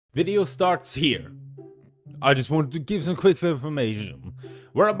Video starts here. I just wanted to give some quick information.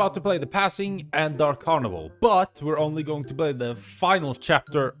 We're about to play The Passing and Dark Carnival, but we're only going to play the final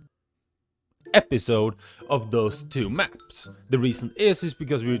chapter episode of those two maps. The reason is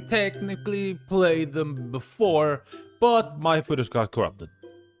because we technically played them before, but my footage got corrupted.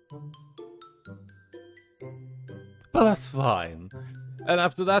 But that's fine. And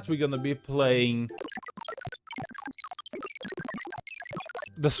after that we're gonna be playing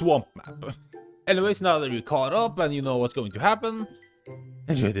the swamp map. Anyways, now that you're caught up and you know what's going to happen,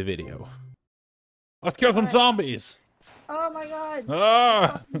 enjoy the video. Let's kill some zombies! Oh my god!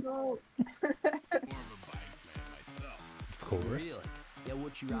 Ah! No. Of course. Yeah,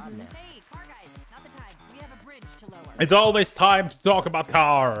 what you riding at? Hey, car guys, not the time. We have a bridge to lower. It's always time to talk about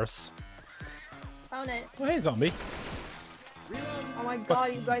cars. Found it. Oh, hey, zombie. Oh my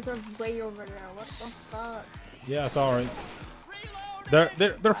god, you guys are way over there. What the fuck? Yeah, sorry.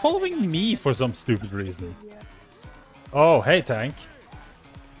 They're following me for some stupid reason. Yeah. Oh, hey, tank.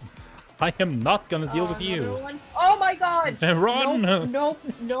 I am not gonna deal with you. One. Oh my god! Run! Nope, nope,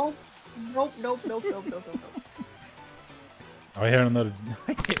 nope, nope, nope, nope, nope, nope. I hear another,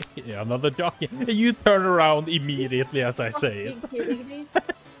 yeah, another jockey. You turn around immediately as I say it. Are you kidding me?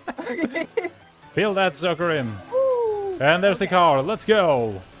 Fill that sucker in. Woo. And there's the car. Let's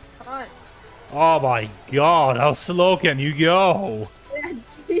go. Come on. Oh my god, how slow can you go? Yeah,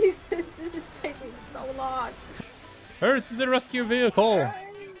 Jesus, this is taking so long. Hurry to the rescue vehicle.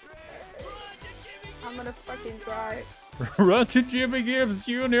 I'm gonna fucking cry. Run to Jimmy Gibbs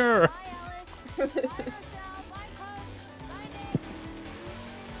Jr.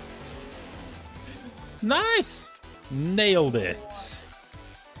 Nice! Nailed it.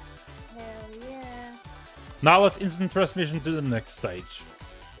 Hell yeah. Now let's instant transmission to the next stage.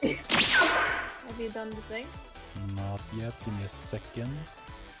 Have you done the thing? Not yet, give me a second.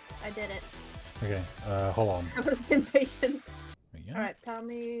 I did it. Okay, hold on. I was impatient. Yeah. Alright, tell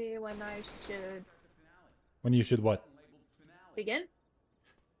me when I should When you should what? begin.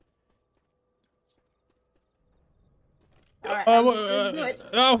 Alright,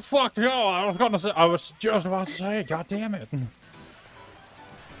 Oh fuck no! I was just about to say, god damn it.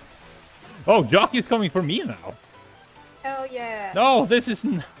 Oh, jockey's coming for me now. Hell yeah. No, this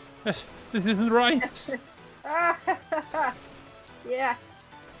isn't right. Yes.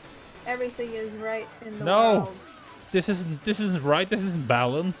 Everything is right in the No. world. This isn't right. This isn't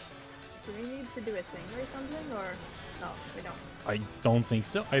balance. Do we need to do a thing or something, or no? We don't. I don't think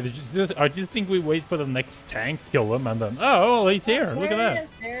so. I just think we wait for the next tank, kill him, and then oh, he's here. Look at that.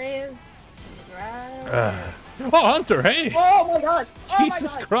 There he is. Right. Oh, Hunter, hey! Oh my god! Oh my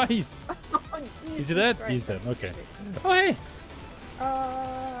Jesus god. Christ! Oh, Is he dead? Christ. He's dead. Okay. Oh hey!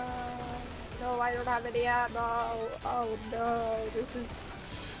 No, I don't have any ammo. Oh no, this is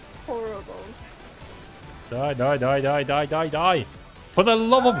horrible. Die! Die! Die! Die! Die! Die! Die! For the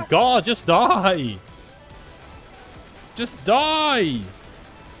love of God, just die! Just die!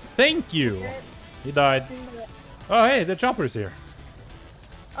 Thank you. Okay. He died. Oh hey, the chopper's here.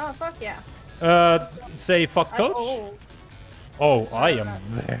 Oh fuck yeah. Say fuck coach. Oh, I am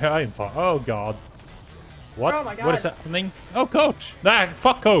fine. Oh god. What? Oh my god. What is happening? Oh, coach! Ah,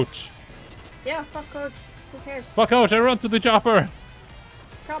 fuck coach! Yeah, fuck coach. Who cares? Fuck coach! I run to the chopper.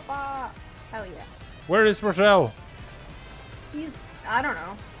 Chopper. Hell yeah. Where is Rochelle? Jeez, I don't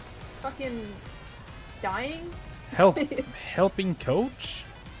know. Fucking dying? Helping coach?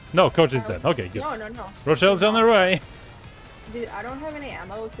 No, coach is dead. Okay, good. No. Rochelle's on her way. Dude, I don't have any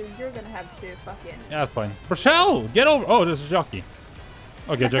ammo, so you're gonna have to fucking... Yeah, that's fine. Rochelle, get over. Oh, this is Jockey.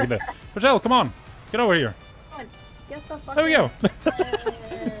 Okay, Jockey dead. Rochelle, come on, get over here. Come on, get the fuck There we go.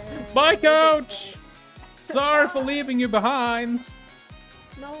 Bye, coach. Sorry for leaving you behind.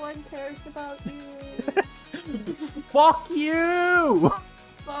 No one cares about you. Fuck you.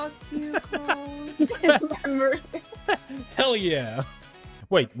 Fuck you, coach. Remember? Hell yeah.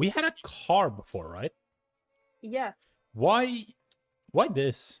 Wait, we had a car before, right? Yeah. Why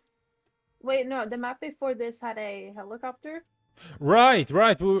this? Wait, no, the map before this had a helicopter. Right.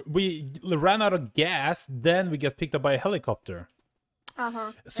 We ran out of gas, then we got picked up by a helicopter.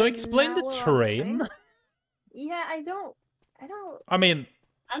 Uh-huh. So And explain now the we're on train. train? Yeah, I don't... I mean,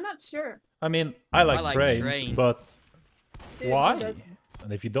 I'm not sure. I like trains, but Dude, why? who doesn't?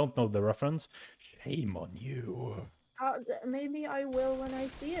 And if you don't know the reference, shame on you. Maybe I will when I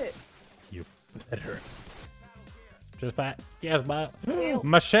see it. You better. Just that. Yes, but Ew.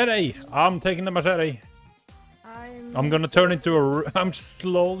 machete. I'm taking the machete. I'm gonna turn into a. I'm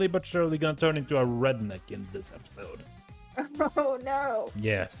slowly but surely gonna turn into a redneck in this episode. Oh no.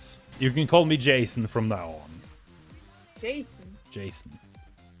 Yes. You can call me Jason from now on. Jason. Jason.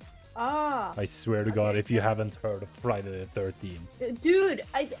 Ah. I swear to God, if you haven't heard of Friday the 13th. Dude,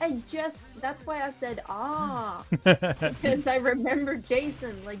 I just, that's why I said ah. Because I remember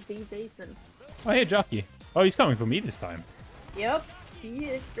Jason, like the Jason. Oh, hey, Jockey. Oh, he's coming for me this time. Yep, he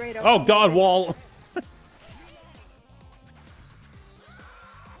is straight up. Oh, God, wall.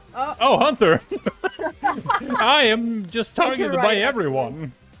 Oh, Hunter. I am just targeted by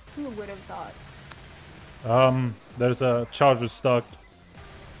everyone. Who would have thought? There's a charger stuck.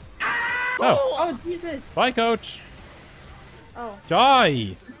 Oh, Jesus. Bye, coach. Oh.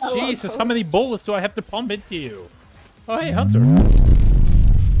 Die. Hello, Jesus, coach. how many bullets do I have to pump into you? Oh, hey, Hunter.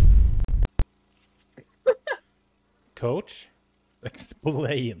 Coach?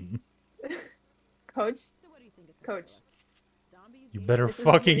 Explain. Coach? So what do you think is Coach. zombies? You better This is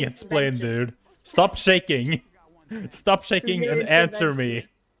fucking the explain, intervention. dude. Stop shaking. Stop shaking your and answer me. intervention.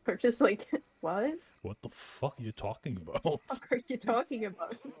 We're just like, what? What the fuck are you talking about? What are you talking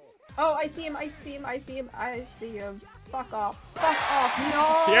about? Oh, I see him, I see him, I see him, I see him. Fuck off. Fuck off.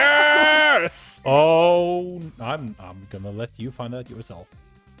 No! Yes! Oh, I'm gonna let you find out yourself.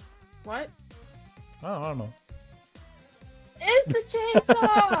 What? I don't know. It's a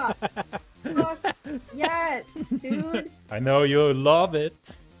chainsaw! Fuck. Yes, dude. I know you love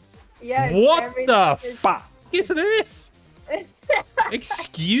it. Yes. What everything the is- fuck is this? It's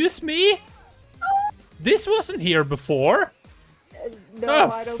Excuse me? This wasn't here before. no,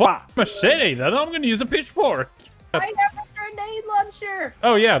 I Oh, don't. fuck. Machete, then I'm gonna use a pitchfork. I have a grenade launcher.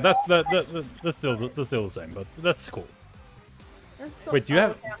 Oh yeah, that's still the same, but that's cool. That's so Wait, do you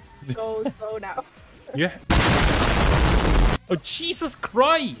have- so slow now? Yeah. Oh Jesus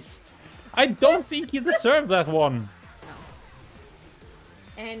Christ! I don't think you deserve that one.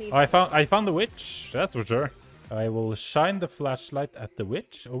 Anything. I found the witch. That's for sure. I will shine the flashlight at the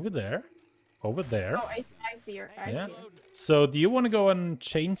witch over there. Over there. Oh, I see her. I Yeah. see her. So do you want to go and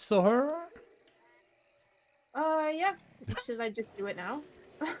chainsaw her? Yeah. Should I just do it now?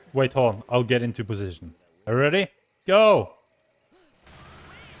 Wait, hold on. I'll get into position. Are you ready? Go!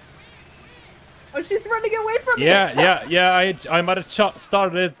 Oh, she's running away from me. Yeah. I might have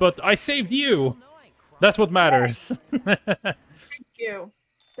started it, but I saved you. That's what matters. Thank you.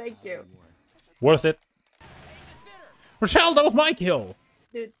 Thank you. Worth it. Rochelle, that was my kill.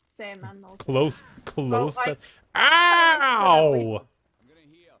 Dude, same, man. Also. Close. Oh, that- Ow!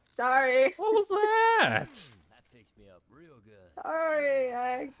 Sorry. What was that? That picks me up real good. Sorry,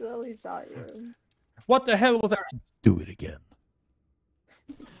 I accidentally shot you. What the hell was that? Do it again.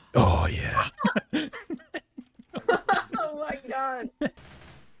 Oh yeah. Oh my god.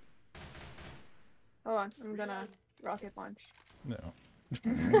 Hold on, I'm gonna rocket launch. No.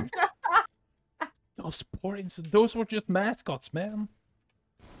 Those were just mascots, man.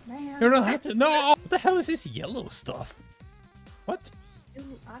 Man. You don't have to. No. What the hell is this yellow stuff? What? Dude,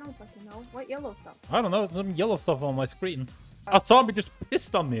 I don't fucking know. What yellow stuff? I don't know. Some yellow stuff on my screen. A zombie just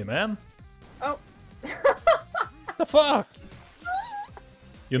pissed on me, man. Oh. What the fuck?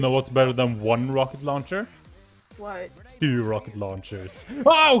 You know what's better than one rocket launcher? What? 2 rocket launchers.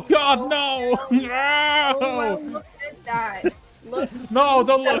 Oh God, no! Oh, well, No! look at that. Look. No,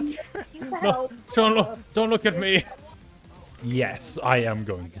 don't look! No, Help. don't look at me. Yes, I am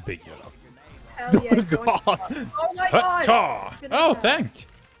going to pick you up. Hell yeah, Oh going God! Oh my god! Ha-cha! Oh, tank!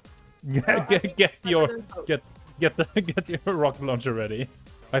 Get your Okay. get your rocket launcher ready.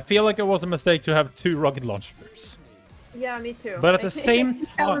 I feel like it was a mistake to have 2 rocket launchers. Yeah, me too. But at the same That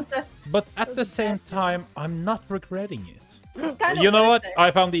time, was a- but at the same time, I'm not regretting it. kinda You know what? worth it.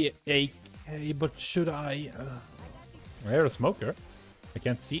 I found the AK, but should I? I hear a smoker. I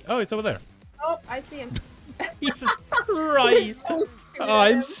can't see. Oh, it's over there. Oh, I see him. Jesus Christ! Oh,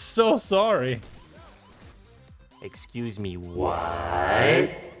 I'm so sorry. Excuse me, what?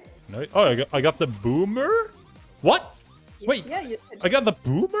 No, oh, I got the boomer. What? Wait, Yeah, you I got the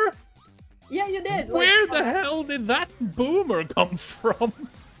boomer. Yeah, you did. Like, Where the hell did that boomer come from?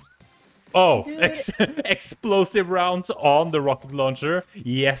 Oh, Dude. explosive rounds on the rocket launcher.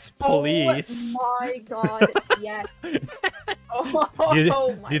 Yes, please. Oh my god, yes. Oh,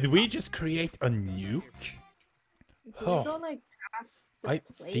 my Did we god. just create a nuke? Do Oh. we go like past the I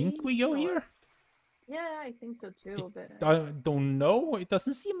think we go plane, or- here. Yeah, I think so too, but I don't know. It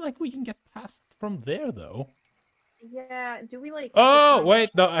doesn't seem like we can get past from there, though. yeah, do we like Oh, find- wait.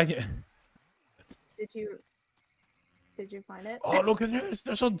 No, Did you find it? Oh, look at this.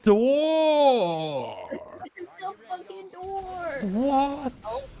 There's a door. It's a fucking door. What?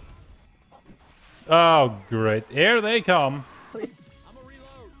 Oh, great. Here they come.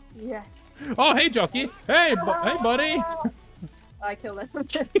 Yes. Oh, hey, Jockey. Hey, hey, buddy. I killed him.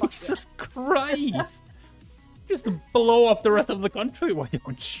 Jesus Christ. Just to blow up the rest of the country, why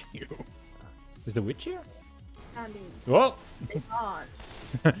don't you? Is the witch here? I mean, Well, it's on.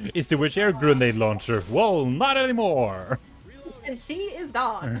 is the witch here a grenade launcher? Well, not anymore. And she is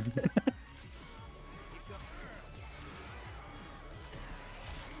gone.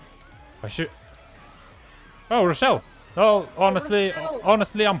 I should... Oh, Rochelle. Oh, honestly, Rochelle.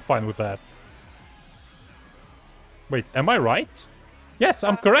 honestly, I'm fine with that. Wait, am I right? Yes,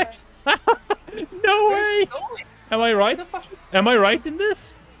 I'm correct. No way. Going. Am I right? Where the fuck? Am I right in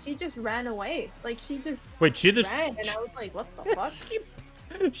this? She just ran away. Like she just Wait, she just... ran, and I was like, what the fuck? She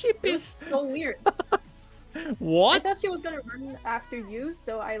It was pissed. so weird. I What? thought she was gonna run after you,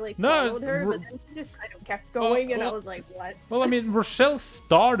 so I like No, followed her, but then she just kind of kept going, and I well- was like, what? Well, I mean, Rochelle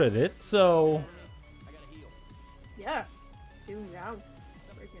started it, so... Yeah. Dude, now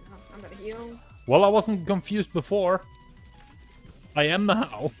freaking hell. I'm gonna heal. Well, I wasn't confused before. I am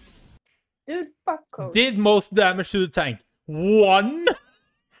now. Dude, fuck Coach. Did most damage to the tank. 1?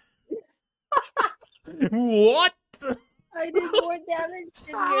 What? I did more damage than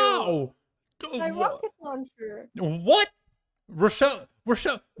you. How? My rocket launcher. What? Rochelle,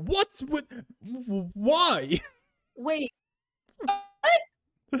 what's with... Why? Wait. What?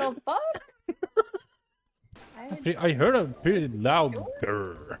 The fuck? I heard a pretty loud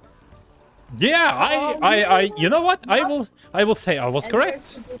grrr. Yeah, I, you know what? I will say I was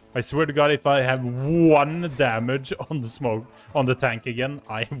correct. I swear to God, if I have 1 damage on the smoke, on the tank again,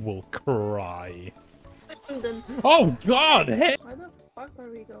 I will cry. Oh God! Hey. Where the fuck are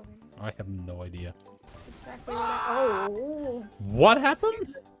we going? I have no idea. Exactly what Oh. What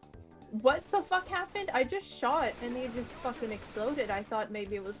happened? What the fuck happened? I just shot and they just fucking exploded. I thought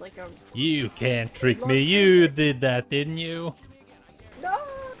maybe it was like a... You can't trick me. You did that, didn't you? No!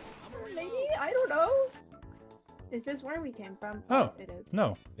 Maybe? I don't know. Is this where we came from? Oh, It is.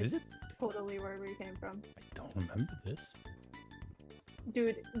 no. Is it? Totally where we came from. I don't remember this.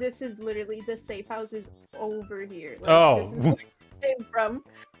 Dude, this is literally... The safe house is over here. Like, Oh. This is where we came from.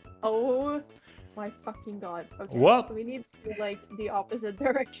 Oh my fucking god. Okay, What? so we need to like the opposite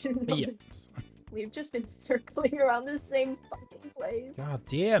direction of Yes. this. We've just been circling around the same fucking place. God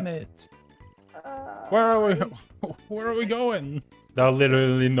damn it. Uh, Where are we? Where are we going? There are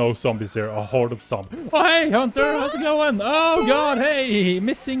literally no zombies here. A horde of zombies. Oh, hey, Hunter, how's it going? Oh, God, hey,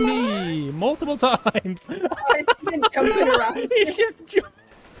 missing me multiple times. I've been jumping around. He's just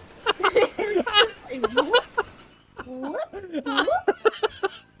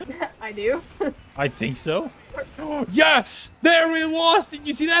I do. I think so. Yes! There it was! Did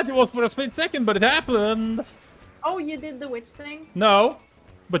you see that? It was for a split second, but it happened. Oh, you did the witch thing? No.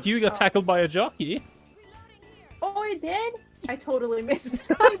 But you got Oh. tackled by a jockey. Oh, I did? I totally missed.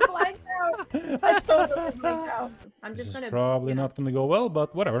 I blanked out. I totally blanked out. I'm This just is gonna... probably you know, not gonna go well,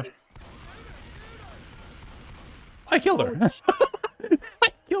 but whatever. I killed her. I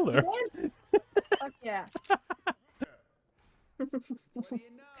killed her. you did? Fuck yeah.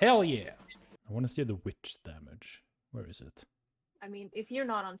 Hell yeah. I want to see the witch damage. Where is it? I mean, if you're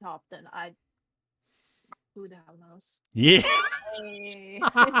not on top, then I... Who the hell knows? Yeah. Hey.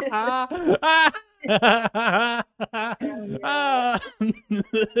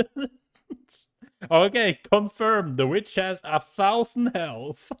 Okay, confirmed. The witch has 1,000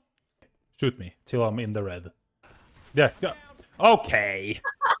 health. Shoot me till I'm in the red. Yeah. Okay.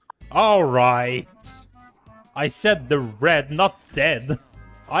 All right. I said the red, not dead.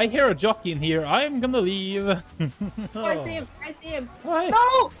 I hear a jockey in here. I'm gonna leave. Oh, I see him. I see him. Hi.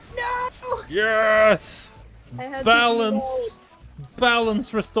 No! No! Yes. I had to Balance. reload.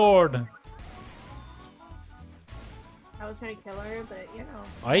 Balance restored. I was trying to kill her, but you know.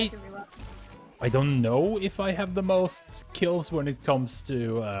 I- had to reload. I don't know if I have the most kills when it comes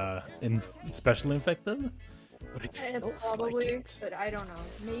to special infected, but it feels Probably, like it. but I don't know.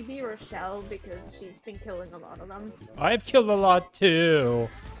 Maybe Rochelle, because she's been killing a lot of them. I've killed a lot too.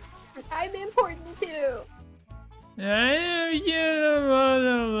 I'm important too! I killed one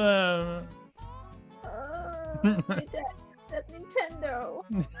of them. My dad said Nintendo.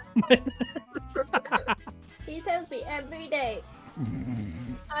 He tells me every day,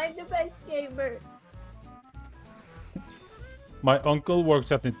 I'm the best gamer. My uncle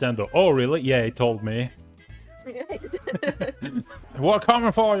works at Nintendo. Oh, really? Yeah, he told me. What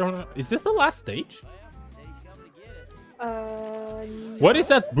coming for you? Is this the last stage? What is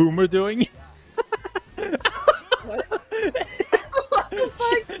that boomer doing? What? What the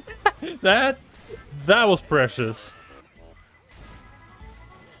fuck? That was precious.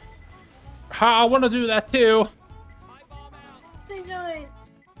 I want to do that too. They died.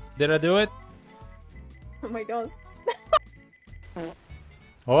 Did I do it? Oh my god.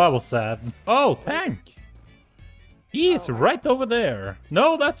 Oh, that was sad. Oh, tank. He's Oh, right over there.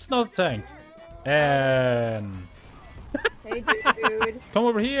 No, that's not a tank. And Hey, dude. come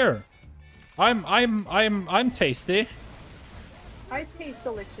over here. I'm tasty. I taste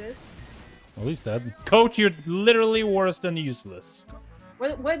delicious. Well, he's dead. Coach, you're literally worse than useless.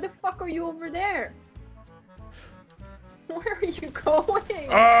 Where the fuck are you over there? Where are you going?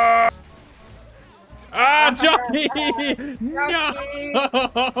 Johnny! Johnny!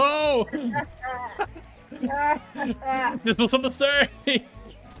 No! This was a mistake!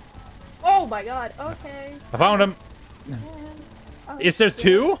 Oh my god, okay. I found him. Oh, Is there shit.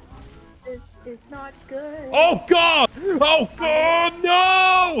 two? This is not good. Oh god! Oh god,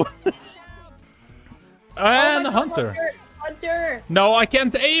 no! Oh And my a God, hunter. Hunter! No, I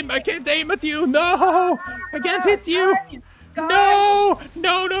can't aim. I can't aim at you. No! I can't hit you. Guys, No!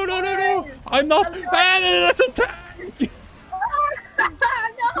 No, no, no, no, no! I'm not. And it's a tank!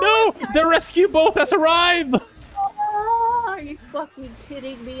 No! The rescue boat has arrived! Oh, are you fucking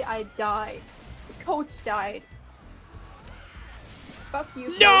kidding me? I died. The coach died. Fuck you.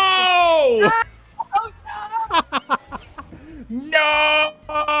 Coach. No! Oh no! No!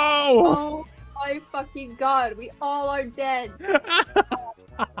 Oh my fucking god, we all are dead.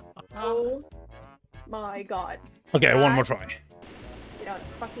 Oh my god. Okay, one more try. You don't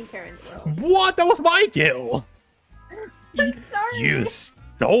fucking care in the world. What? That was my kill! I'm sorry. You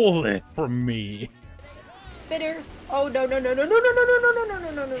stole it from me. Bitter. Oh no no no no no no no no no no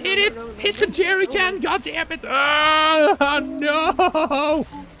no no no. Hit it! no, no, Hit no, the jerry no. can! God damn it! Ah, no!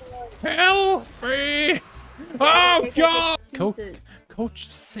 Help me! Oh Okay, god! Jesus. Coach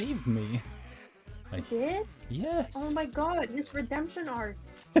saved me. You did? Yes. Oh my god, this redemption arc.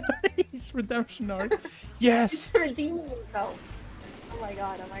 He's redemption arc. Yes. He's redeeming himself. Oh my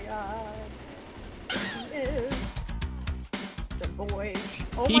god, oh my god. Yes. The boy.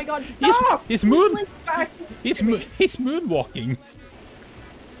 Oh my god, stop! He's moon. Linked back. He's moonwalking.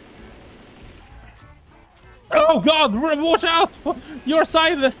 Oh god! Watch out! Your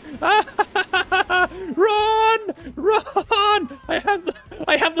side! Run! Run!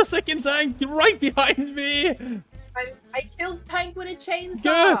 I have the second tank right behind me. I killed Tank with a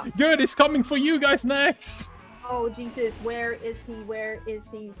chainsaw. Good, good. He's coming for you guys next. Oh Jesus, where is he? Where is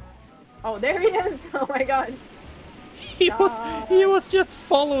he? Oh, there he is! Oh my god. He was just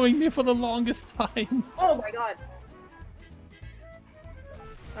following me for the longest time. Oh my god.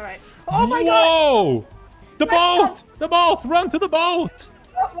 Alright. Oh my god! Whoa! The boat! The boat! Run to the boat!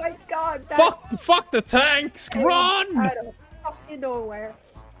 Oh my god! That Fuck the tanks! Run! out of fucking nowhere.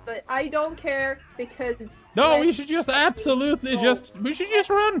 But I don't care because No, we let's should just absolutely go. we should just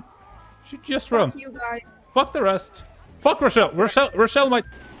run. Should just run. Fuck you guys. Fuck the rest. Fuck Rochelle. Rochelle might.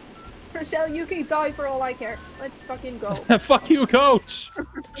 Rochelle, you can die for all I care. Let's fucking go. Fuck you, coach.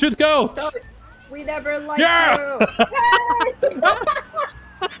 Shoot, coach. No, we never liked Yeah! you.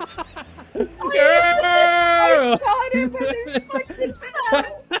 Yeah!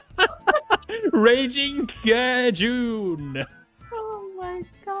 Raging June. Oh my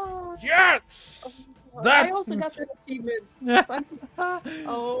god. Yes. I also got that achievement.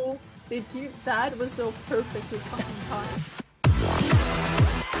 Oh, did you? That was so perfectly fucking timed.